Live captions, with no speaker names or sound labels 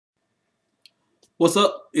What's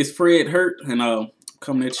up? It's Fred Hurt, and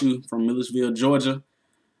coming at you from Millersville, Georgia.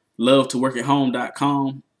 Love to work at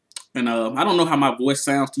home.com. And I don't know how my voice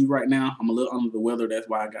sounds to you right now. I'm a little under the weather. That's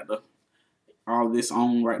why I got all this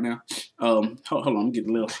on right now. Hold on, I'm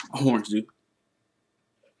getting a little orange juice.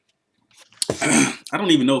 I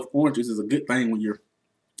don't even know if orange juice is a good thing when you're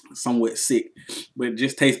somewhat sick, but it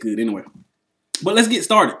just tastes good anyway. But let's get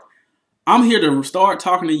started. I'm here to start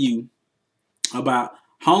talking to you about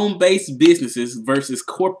home-based businesses versus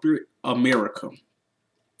corporate America.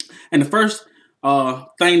 And the first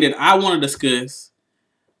thing that I want to discuss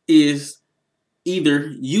is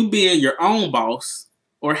either you being your own boss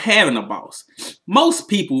or having a boss. Most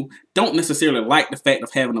people don't necessarily like the fact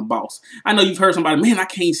of having a boss. I know you've heard somebody, man, I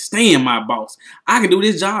can't stand my boss. I can do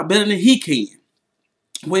this job better than he can.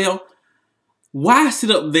 Well, why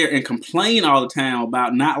sit up there and complain all the time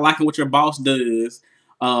about not liking what your boss does,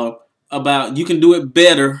 about you can do it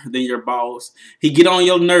better than your boss? He get on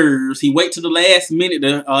your nerves. He wait till the last minute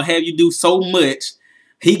to have you do so much.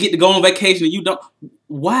 He get to go on vacation and you don't.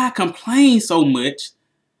 Why complain so much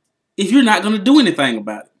if you're not going to do anything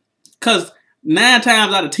about it? Because 9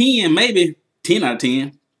 times out of 10, maybe 10 out of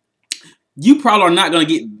 10, you probably are not going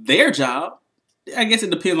to get their job. I guess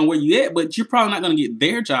it depends on where you at, but you're probably not going to get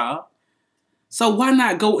their job. So why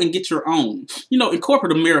not go and get your own? You know, in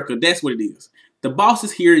corporate America, that's what it is. The boss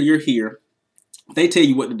is here and you're here. They tell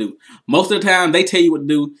you what to do. Most of the time, they tell you what to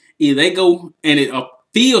do. Either they go and it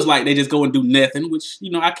feels like they just go and do nothing, which, you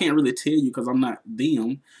know, I can't really tell you because I'm not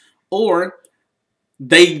them. Or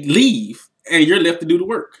they leave and you're left to do the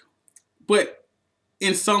work. But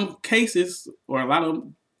in some cases, or a lot of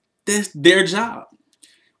them, that's their job.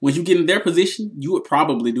 When you get in their position, you would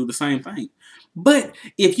probably do the same thing. But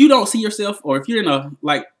if you don't see yourself, or if you're in a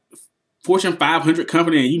Fortune 500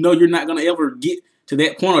 company and you know you're not going to ever get to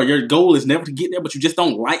that point, or your goal is never to get there, but you just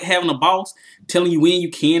don't like having a boss telling you when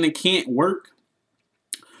you can and can't work,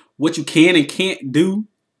 what you can and can't do,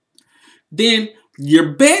 then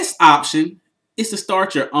your best option is to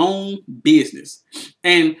start your own business.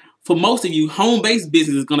 And for most of you, home-based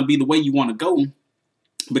business is going to be the way you want to go,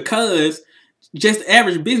 because just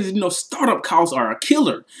average business, you know, startup costs are a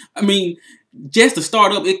killer. I mean, just to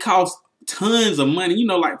start up, it costs tons of money. You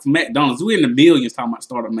know, like for McDonald's, we're in the millions talking about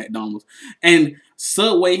startup McDonald's. And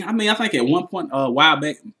Subway, I mean, I think at one point a while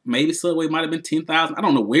back, maybe Subway might have been 10,000. I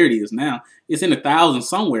don't know where it is now. It's in the thousands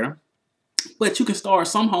somewhere. But you can start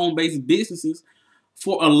some home-based businesses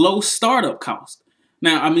for a low startup cost.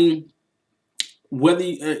 Now, I mean, whether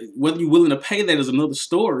you're willing to pay that is another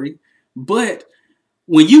story. But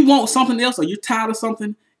when you want something else or you're tired of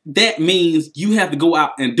something, that means you have to go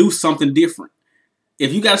out and do something different.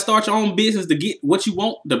 If you got to start your own business to get what you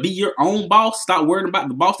want, to be your own boss, stop worrying about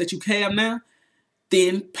the boss that you have now,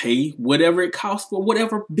 then pay whatever it costs for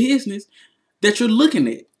whatever business that you're looking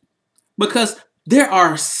at. Because there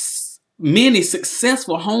are many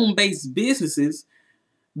successful home-based businesses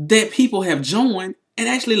that people have joined and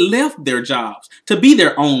actually left their jobs to be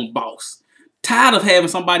their own boss. Tired of having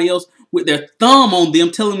somebody else with their thumb on them,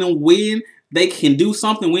 telling them when they can do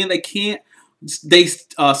something, when they can't. They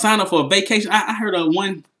sign up for a vacation. I heard of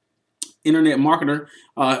one internet marketer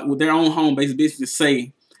with their own home-based business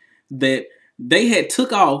say that they had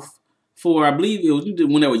took off for, I believe it was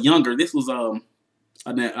when they were younger. This was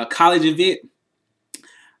a college event,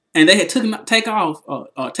 and they had taken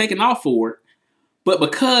off for it. But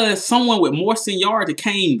because someone with more seniority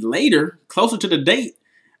came later, closer to the date,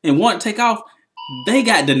 and wanted to take off, they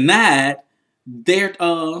got denied their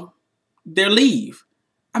leave.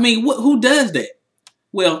 I mean, who does that?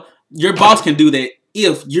 Well, your boss can do that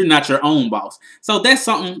if you're not your own boss. So that's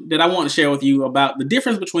something that I want to share with you about the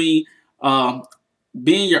difference between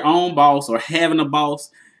being your own boss or having a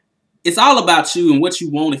boss. It's all about you and what you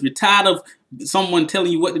want. If you're tired of someone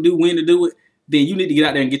telling you what to do, when to do it, then you need to get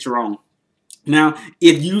out there and get your own. Now,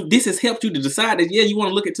 if this has helped you to decide that, yeah, you want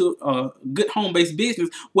to look into a good home-based business,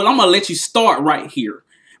 well, I'm going to let you start right here.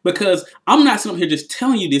 Because I'm not sitting here just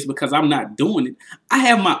telling you this because I'm not doing it. I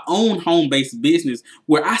have my own home-based business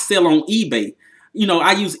where I sell on eBay. You know,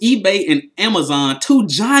 I use eBay and Amazon, 2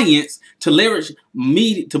 giants, to leverage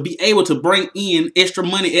me to be able to bring in extra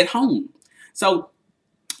money at home. So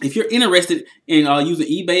if you're interested in using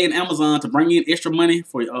eBay and Amazon to bring in extra money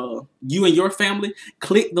for you and your family,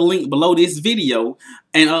 click the link below this video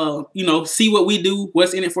and, you know, see what we do,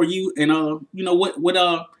 what's in it for you, and, you know,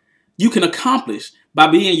 what you can accomplish by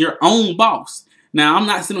being your own boss. Now, I'm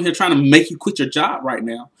not sitting here trying to make you quit your job right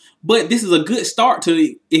now, but this is a good start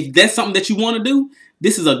to, if that's something that you want to do,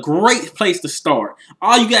 this is a great place to start.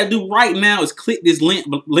 All you got to do right now is click this link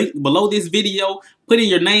below this video, put in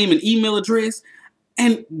your name and email address,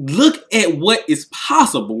 and look at what is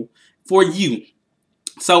possible for you.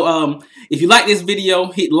 So if you like this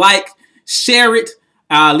video, hit like, share it,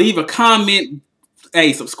 leave a comment,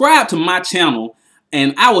 subscribe to my channel,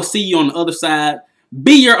 and I will see you on the other side.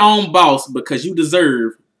 Be your own boss because you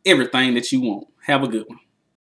deserve everything that you want. Have a good one.